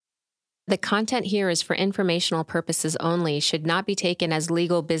The content here is for informational purposes only, should not be taken as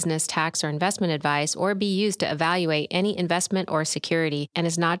legal, business, tax, or investment advice, or be used to evaluate any investment or security, and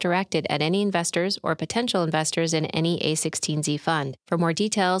is not directed at any investors or potential investors in any A16Z fund. For more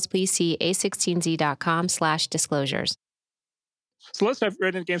details, please see a16z.com/disclosures. So let's dive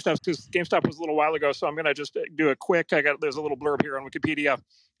right into GameStop, because GameStop was a little while ago. So I'm going to just do a quick, there's a little blurb here on Wikipedia.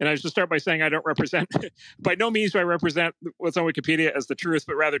 And I just start by saying I don't represent, by no means do I represent what's on Wikipedia as the truth,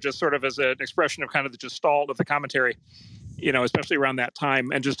 but rather just sort of as an expression of kind of the gestalt of the commentary, especially around that time,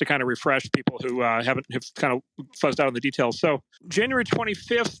 and just to kind of refresh people who have kind of fuzzed out on the details. So January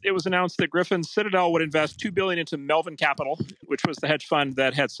 25th, it was announced that Griffin Citadel would invest $2 billion into Melvin Capital, which was the hedge fund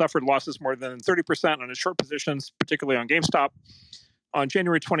that had suffered losses more than 30% on its short positions, particularly on GameStop. On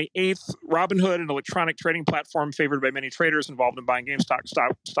January 28th, Robinhood, an electronic trading platform favored by many traders involved in buying GameStop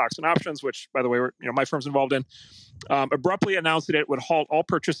stocks and options, which, by the way, my firm's involved in, abruptly announced that it would halt all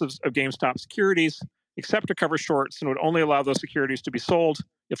purchases of GameStop securities except to cover shorts, and would only allow those securities to be sold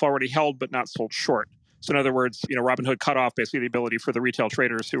if already held but not sold short. So in other words, Robinhood cut off basically the ability for the retail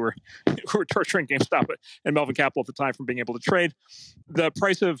traders who were torturing GameStop and Melvin Capital at the time from being able to trade. The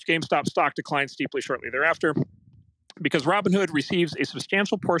price of GameStop stock declined steeply shortly thereafter, because Robinhood receives a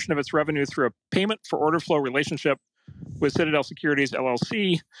substantial portion of its revenue through a payment for order flow relationship with Citadel Securities,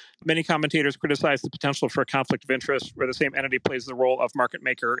 LLC. Many commentators criticize the potential for a conflict of interest where the same entity plays the role of market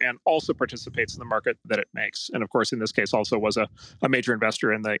maker and also participates in the market that it makes. And of course, in this case, also was a major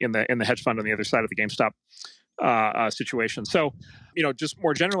investor in the hedge fund on the other side of the GameStop situation. So, just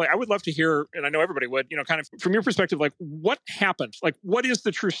more generally, I would love to hear, and I know everybody would, kind of from your perspective, like what happened? Like, what is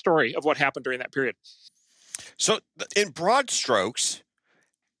the true story of what happened during that period? So in broad strokes,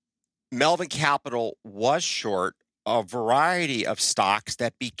 Melvin Capital was short a variety of stocks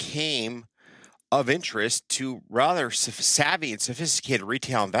that became of interest to rather savvy and sophisticated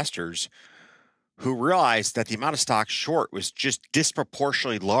retail investors who realized that the amount of stock short was just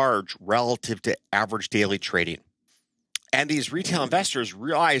disproportionately large relative to average daily trading. And these retail investors,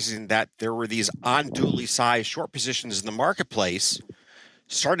 realizing that there were these unduly sized short positions in the marketplace,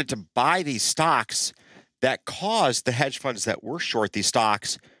 started to buy these stocks that caused the hedge funds that were short these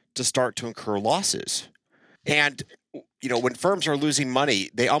stocks to start to incur losses. And, when firms are losing money,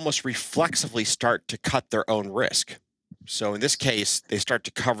 they almost reflexively start to cut their own risk. So in this case, they start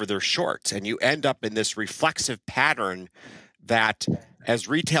to cover their shorts, and you end up in this reflexive pattern that as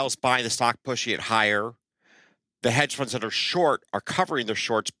retail's buying the stock, pushing it higher, the hedge funds that are short are covering their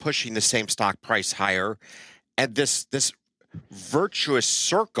shorts, pushing the same stock price higher. And this virtuous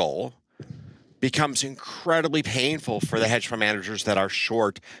circle becomes incredibly painful for the hedge fund managers that are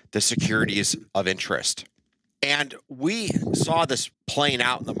short the securities of interest. And we saw this playing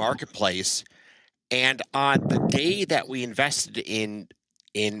out in the marketplace. And on the day that we invested in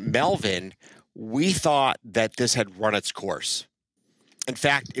Melvin, we thought that this had run its course. In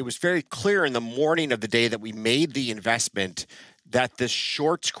fact, it was very clear in the morning of the day that we made the investment that this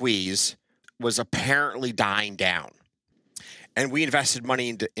short squeeze was apparently dying down. And we invested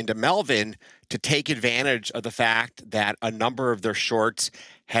money into Melvin to take advantage of the fact that a number of their shorts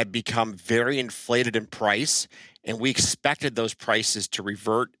had become very inflated in price, and we expected those prices to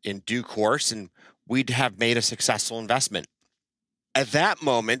revert in due course, and we'd have made a successful investment. At that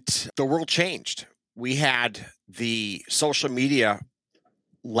moment, the world changed. We had the social media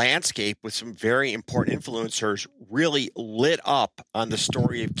landscape with some very important influencers really lit up on the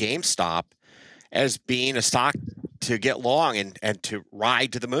story of GameStop as being a stock to get long and to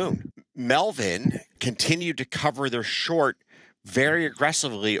ride to the moon. Melvin continued to cover their short very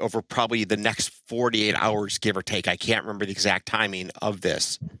aggressively over probably the next 48 hours, give or take. I can't remember the exact timing of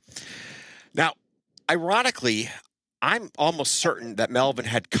this. Now, ironically, I'm almost certain that Melvin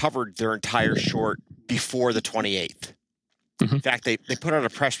had covered their entire short before the 28th. Mm-hmm. In fact, they put out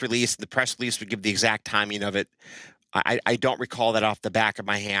a press release. The press release would give the exact timing of it. I don't recall that off the back of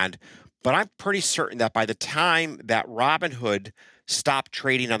my hand, but I'm pretty certain that by the time that Robinhood stopped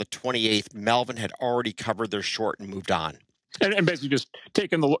trading on the 28th, Melvin had already covered their short and moved on. And basically just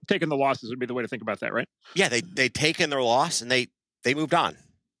taking the losses would be the way to think about that, right? Yeah, they'd taken their loss and they moved on.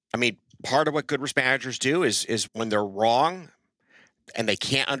 I mean, part of what good risk managers do is when they're wrong and they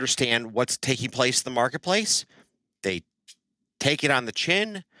can't understand what's taking place in the marketplace, they take it on the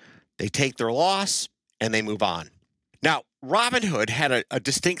chin, they take their loss, and they move on. Now, Robinhood had a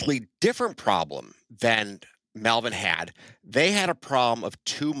distinctly different problem than Melvin had. They had a problem of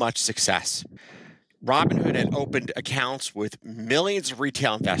too much success. Robinhood had opened accounts with millions of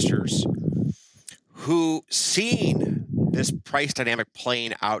retail investors who, seeing this price dynamic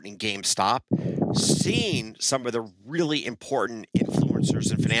playing out in GameStop, seeing some of the really important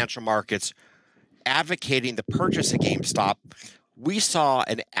influencers in financial markets advocating the purchase of GameStop, we saw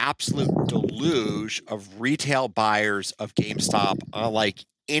an absolute deluge of retail buyers of GameStop unlike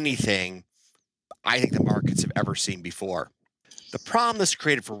anything I think the markets have ever seen before. The problem this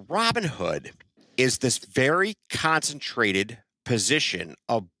created for Robinhood is this very concentrated position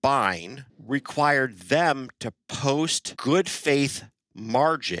of buying required them to post good faith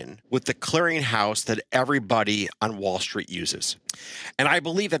margin with the clearinghouse that everybody on Wall Street uses. And I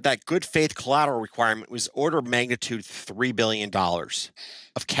believe that good faith collateral requirement was order of magnitude $3 billion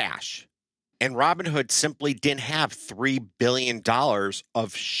of cash. And Robinhood simply didn't have $3 billion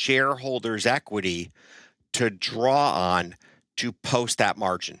of shareholders' equity to draw on to post that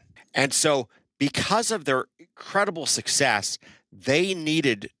margin. And so because of their incredible success, they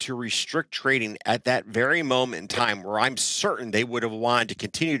needed to restrict trading at that very moment in time where I'm certain they would have wanted to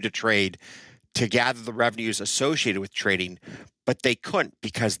continue to trade to gather the revenues associated with trading, but they couldn't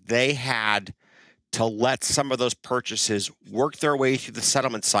because they had to let some of those purchases work their way through the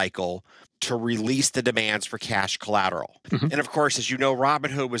settlement cycle to release the demands for cash collateral. Mm-hmm. And of course, as you know,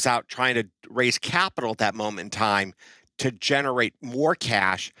 Robinhood was out trying to raise capital at that moment in time to generate more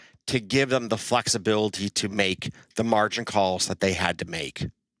cash to give them the flexibility to make the margin calls that they had to make.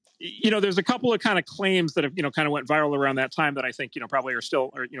 There's a couple of kind of claims that have, kind of went viral around that time that I think, probably are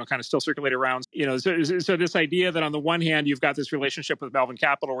still, or, kind of still circulate around, so this idea that on the one hand, you've got this relationship with Melvin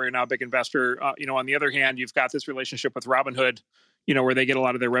Capital, where you're now a big investor, on the other hand, you've got this relationship with Robinhood, where they get a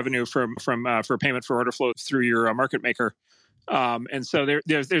lot of their revenue for payment for order flow through your market maker. And so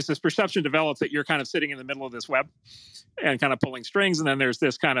there's this perception developed that you're kind of sitting in the middle of this web and kind of pulling strings. And then there's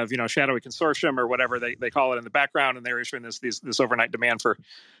this kind of, shadowy consortium or whatever they call it in the background. And they're issuing this overnight demand for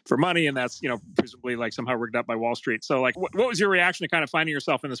money. And that's, presumably like somehow rigged up by Wall Street. So like, what was your reaction to kind of finding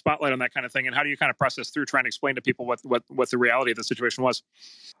yourself in the spotlight on that kind of thing? And how do you kind of process through trying to explain to people what the reality of the situation was?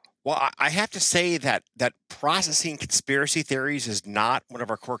 Well, I have to say that processing conspiracy theories is not one of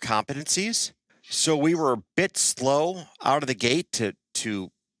our core competencies. So we were a bit slow out of the gate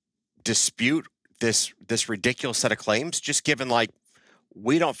to dispute this ridiculous set of claims, just given like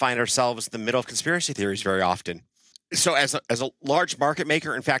we don't find ourselves in the middle of conspiracy theories very often. So as a large market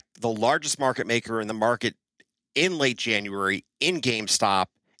maker, in fact, the largest market maker in the market in late January, in GameStop,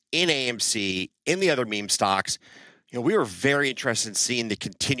 in AMC, in the other meme stocks, we were very interested in seeing the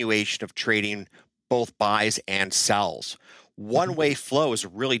continuation of trading both buys and sells. One-way flow is a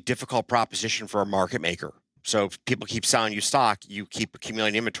really difficult proposition for a market maker. So if people keep selling you stock, you keep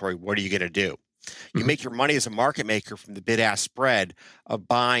accumulating inventory. What are you going to do? You make your money as a market maker from the bid-ask spread of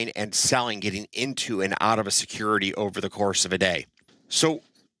buying and selling, getting into and out of a security over the course of a day. So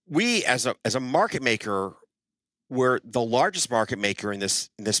we, as a market maker, were the largest market maker in this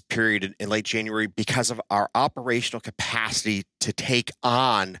period in late January because of our operational capacity to take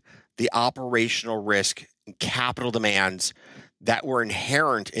on the operational risk and capital demands that were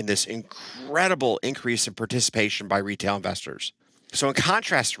inherent in this incredible increase in participation by retail investors. So in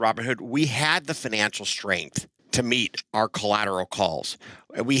contrast to Robinhood, we had the financial strength to meet our collateral calls.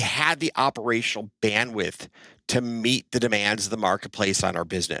 We had the operational bandwidth to meet the demands of the marketplace on our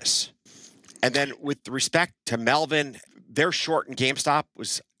business. And then with respect to Melvin, their short in GameStop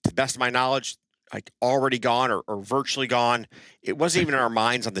was, to the best of my knowledge, like already gone or virtually gone. It wasn't even in our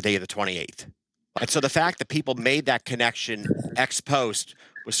minds on the day of the 28th. And so the fact that people made that connection ex post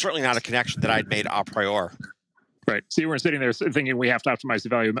was certainly not a connection that I'd made a priori. Right. So you weren't sitting there thinking we have to optimize the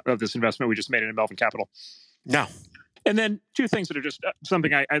value of this investment we just made in Melvin Capital. No. And then two things that are just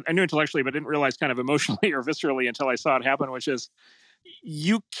something I knew intellectually, but didn't realize kind of emotionally or viscerally until I saw it happen, which is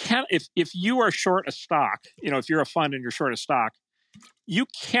you can't, if you are short a stock, if you're a fund and you're short a stock, you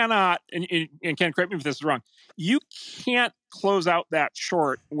cannot, and Ken, correct me if this is wrong, you can't close out that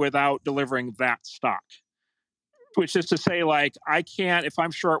short without delivering that stock. Which is to say, like, I can't, if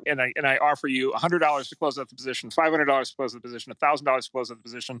I'm short and I offer you $100 to close out the position, $500 to close out the position, $1,000 to close out the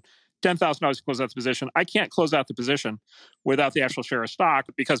position, $10,000 to close out the position, I can't close out the position without the actual share of stock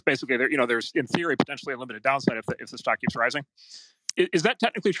because basically, there's in theory potentially a limited downside if the stock keeps rising. Is that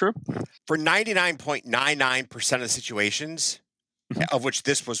technically true? For 99.99% of the situations, of which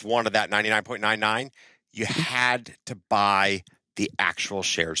this was one of that 99.99, you had to buy the actual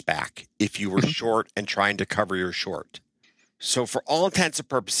shares back if you were short and trying to cover your short. So for all intents and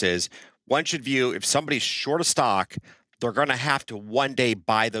purposes, one should view if somebody's short a stock, they're going to have to one day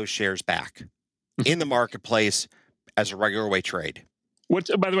buy those shares back in the marketplace as a regular way trade.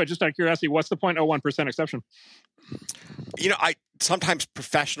 By the way, just out of curiosity, what's the 0.01% exception? I sometimes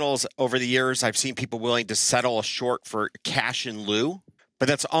professionals over the years, I've seen people willing to settle a short for cash in lieu. But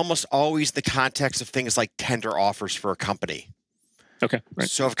that's almost always the context of things like tender offers for a company. Okay. Right.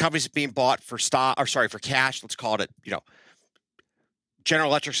 So if a company's being bought for for cash, let's call it, General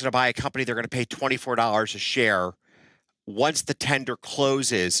Electric's going to buy a company, they're going to pay $24 a share. Once the tender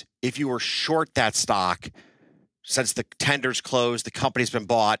closes, if you were short that stock, since the tender's closed, the company's been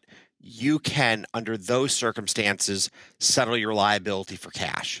bought, you can, under those circumstances, settle your liability for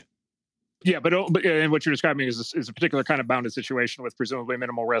cash. Yeah, but and what you're describing is a particular kind of bounded situation with presumably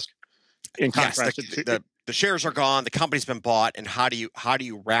minimal risk. In contrast, the shares are gone, the company's been bought, and how do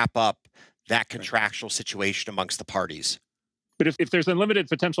you wrap up that contractual situation amongst the parties? But if there's unlimited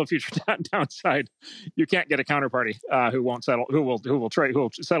potential future downside, you can't get a counterparty who won't settle, who will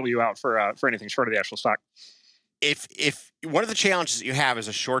settle you out for anything short of the actual stock. If one of the challenges you have as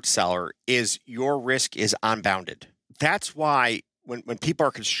a short seller is your risk is unbounded. That's why when people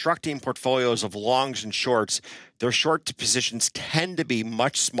are constructing portfolios of longs and shorts, their short positions tend to be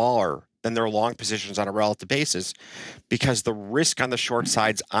much smaller than their long positions on a relative basis, because the risk on the short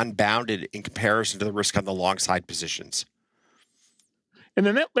side's unbounded in comparison to the risk on the long side positions. And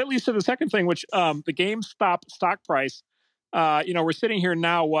then that leads to the second thing, which the GameStop stock price. We're sitting here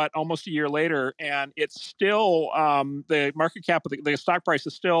now, almost a year later, and it's still the market cap of the stock price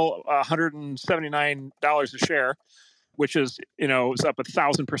is still $179 a share, which is is up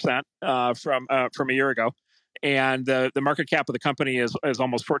 1,000% from a year ago, and the market cap of the company is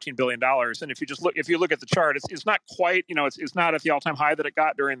almost $14 billion. And if you look at the chart, it's not quite it's not at the all-time high that it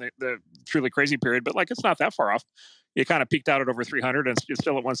got during the truly crazy period, but it's not that far off. It kind of peaked out at over 300, and it's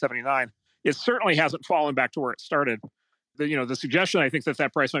still at 179. It certainly hasn't fallen back to where it started. The suggestion I think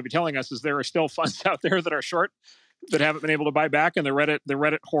that price might be telling us is there are still funds out there that are short that haven't been able to buy back, and the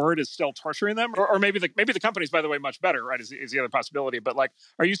Reddit horde is still torturing them, or maybe the company's, by the way, much better, right? Is the other possibility. But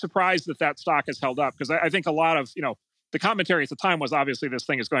are you surprised that stock has held up? Because I think a lot of the commentary at the time was obviously this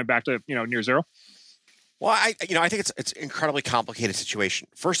thing is going back to near zero. Well, I think it's an incredibly complicated situation.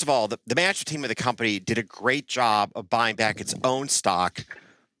 First of all, the management team of the company did a great job of buying back its own stock,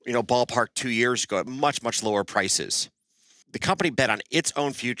 ballpark 2 years ago at much, much lower prices. The company bet on its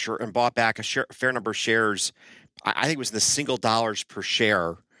own future and bought back a fair number of shares. I think it was in the single dollars per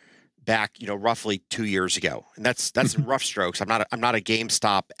share back, roughly 2 years ago. And that's in rough strokes. I'm not a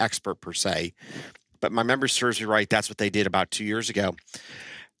GameStop expert per se, but my memory serves me right. That's what they did about 2 years ago.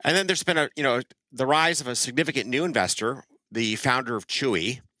 And then there's been the rise of a significant new investor, the founder of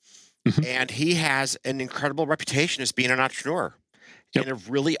Chewy, and he has an incredible reputation as being an entrepreneur and of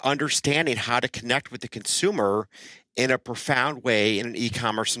really understanding how to connect with the consumer in a profound way in an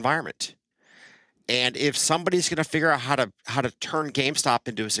e-commerce environment. And if somebody's going to figure out how to turn GameStop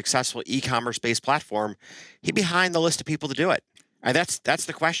into a successful e-commerce based platform, he'd be behind the list of people to do it. And that's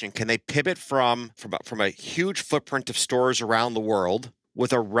the question. Can they pivot from a huge footprint of stores around the world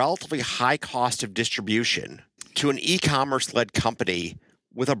with a relatively high cost of distribution to an e-commerce-led company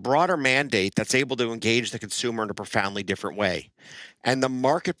with a broader mandate that's able to engage the consumer in a profoundly different way? And the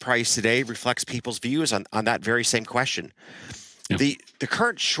market price today reflects people's views on that very same question. Yeah. The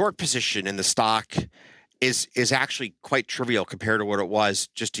current short position in the stock is actually quite trivial compared to what it was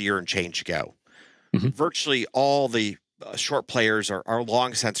just a year and change ago. Virtually all the short players are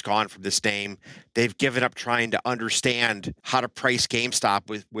long since gone from this name. They've given up trying to understand how to price GameStop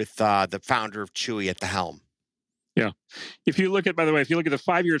with the founder of Chewy at the helm. Yeah. If you look at the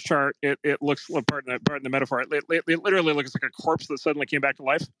 5-year chart, it looks, pardon the metaphor, it literally looks like a corpse that suddenly came back to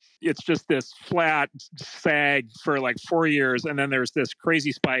life. It's just this flat sag for 4 years, and then there's this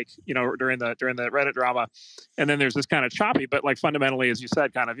crazy spike, during the Reddit drama, and then there's this kind of choppy, but fundamentally, as you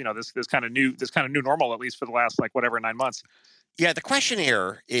said, kind of this kind of new normal, at least for the last 9 months. Yeah. The question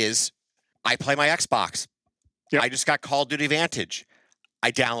here is, I play my Xbox. Yep. I just got Call of Duty Vantage.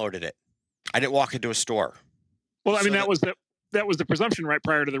 I downloaded it. I didn't walk into a store. Well, I mean, that was the presumption, right?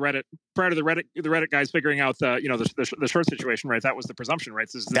 Prior to the Reddit guys figuring out the short situation, right? That was the presumption, right?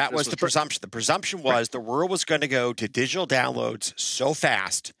 That was the presumption. The presumption was the world was going to go to digital downloads so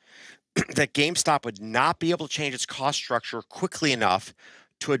fast that GameStop would not be able to change its cost structure quickly enough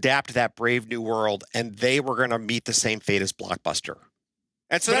to adapt to that brave new world, and they were going to meet the same fate as Blockbuster.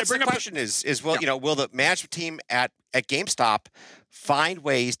 And so that's the question: will the management team at GameStop find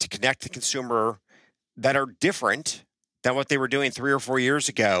ways to connect the consumer that are different than what they were doing 3 or 4 years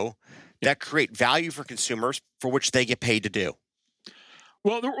ago, that create value for consumers for which they get paid to do?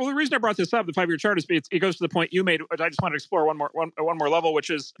 Well, the reason I brought this up, the 5-year chart, is it goes to the point you made, which I just want to explore one more level, which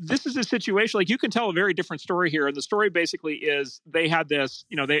is this is a situation, you can tell a very different story here. And the story basically is they had this,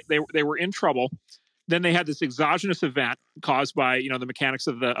 they were in trouble. then they had this exogenous event caused by, the mechanics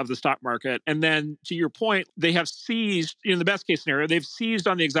of the stock market. And then to your point, they have seized, in the best case scenario, they've seized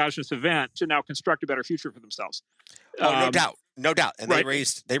on the exogenous event to now construct a better future for themselves. Oh, no doubt. No doubt. And right.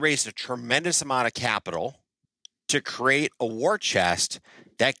 they raised a tremendous amount of capital to create a war chest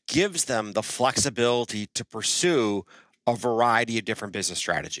that gives them the flexibility to pursue a variety of different business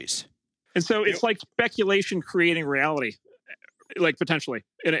strategies. And so it's like speculation creating reality, like potentially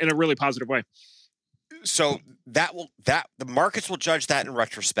in a really positive way. So the markets will judge that in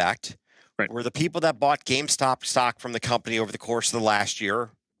retrospect. Right. Were the people that bought GameStop stock from the company over the course of the last year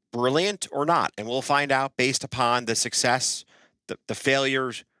brilliant or not? And we'll find out based upon the success, the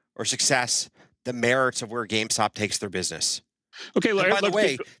failures or success, the merits of where GameStop takes their business. Okay. By the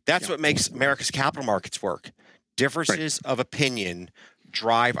way, that's what makes America's capital markets work. Differences of opinion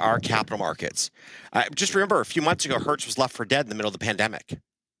drive our capital markets. Just remember, a few months ago, Hertz was left for dead in the middle of the pandemic. Yep.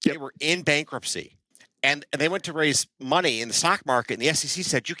 They were in bankruptcy. And they went to raise money in the stock market, and the SEC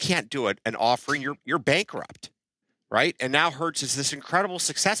said, you can't do it, an offering, you're bankrupt, right? And now Hertz is this incredible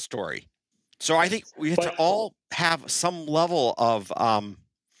success story. So I think we have to all have some level of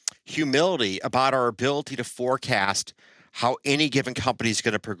humility about our ability to forecast how any given company is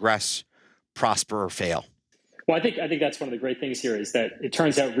going to progress, prosper, or fail. Well, I think that's one of the great things here is that it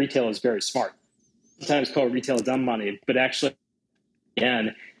turns out retail is very smart. Sometimes call retail dumb money, but actually,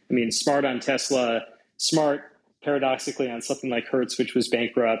 again, smart on Tesla, smart paradoxically on something like Hertz, which was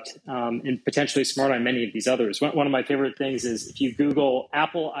bankrupt, and potentially smart on many of these others. One of my favorite things is if you Google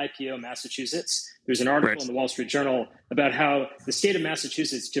Apple IPO Massachusetts, there's an article in the Wall Street Journal about how the state of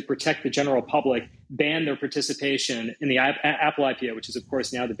Massachusetts, to protect the general public, banned their participation in the Apple IPO, which is, of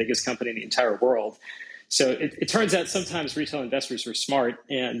course, now the biggest company in the entire world. So it turns out sometimes retail investors are smart.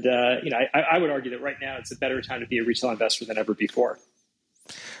 And, I would argue that right now it's a better time to be a retail investor than ever before.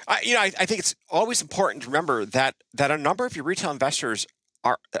 I think it's always important to remember that a number of your retail investors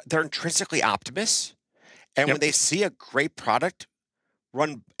they're intrinsically optimists. And when they see a great product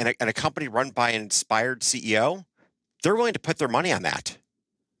run and a company run by an inspired CEO, they're willing to put their money on that.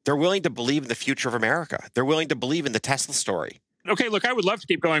 They're willing to believe in the future of America. They're willing to believe in the Tesla story. Okay, look, I would love to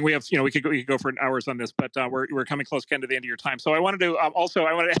keep going. We have, we could go for hours on this, but we're coming close, Ken, to the end of your time. So I wanted to I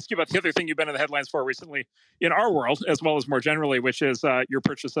wanted to ask you about the other thing you've been in the headlines for recently in our world, as well as more generally, which is your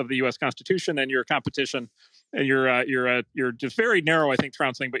purchase of the U.S. Constitution and your competition, and your just very narrow, I think,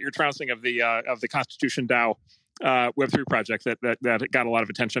 trouncing, but your trouncing of the ConstitutionDAO Web3 project that got a lot of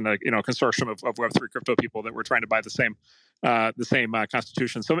attention. A consortium of Web3 crypto people that were trying to buy the same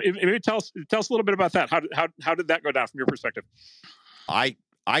constitution. So maybe tell us a little bit about that. How did that go down from your perspective? I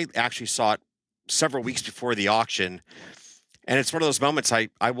actually saw it several weeks before the auction, and it's one of those moments.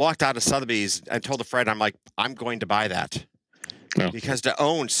 I walked out of Sotheby's and told a friend, I'm like, I'm going to buy that. Because to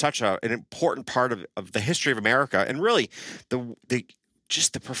own such an important part of the history of America, and really the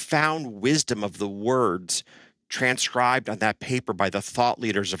profound wisdom of the words transcribed on that paper by the thought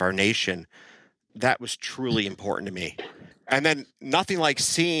leaders of our nation, that was truly important to me. And then nothing like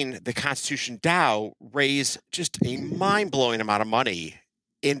seeing the ConstitutionDAO raise just a mind-blowing amount of money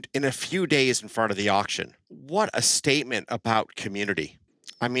in a few days in front of the auction. What a statement about community.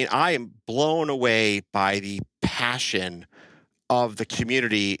 I mean, I am blown away by the passion of the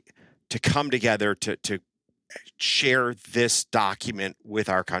community to come together to share this document with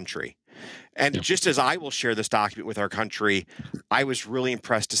our country. And just as I will share this document with our country, I was really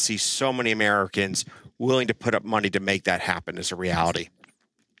impressed to see so many Americans willing to put up money to make that happen as a reality.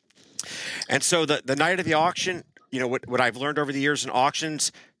 And so the night of the auction, what I've learned over the years in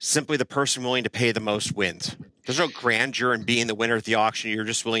auctions, simply the person willing to pay the most wins. There's no grandeur in being the winner at the auction. You're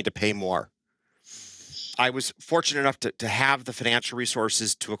just willing to pay more. I was fortunate enough to have the financial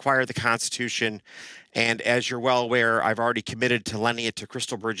resources to acquire the Constitution. And as you're well aware, I've already committed to lending it to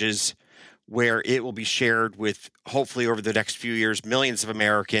Crystal Bridges, where it will be shared with, hopefully over the next few years, millions of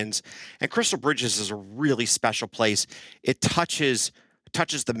Americans. And Crystal Bridges is a really special place. It touches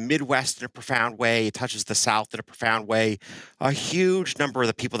the Midwest in a profound way. It touches the South in a profound way. A huge number of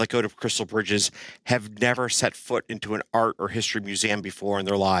the people that go to Crystal Bridges have never set foot into an art or history museum before in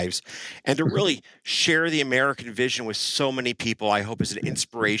their lives. And to really share the American vision with so many people, I hope is an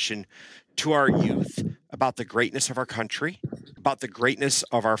inspiration to our youth about the greatness of our country, about the greatness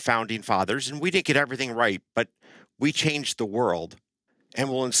of our founding fathers. And we didn't get everything right, but we changed the world, and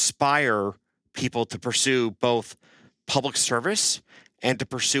will inspire people to pursue both public service and to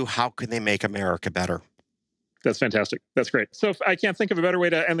pursue how can they make America better. That's fantastic. That's great. So I can't think of a better way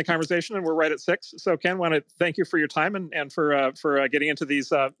to end the conversation, and we're right at 6. So Ken, want to thank you for your time and for getting into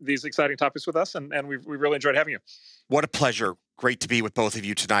these exciting topics with us, and we really enjoyed having you. What a pleasure. Great to be with both of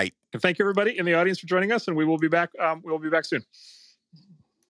you tonight. And thank you, everybody in the audience, for joining us. And we will be back. We will be back soon.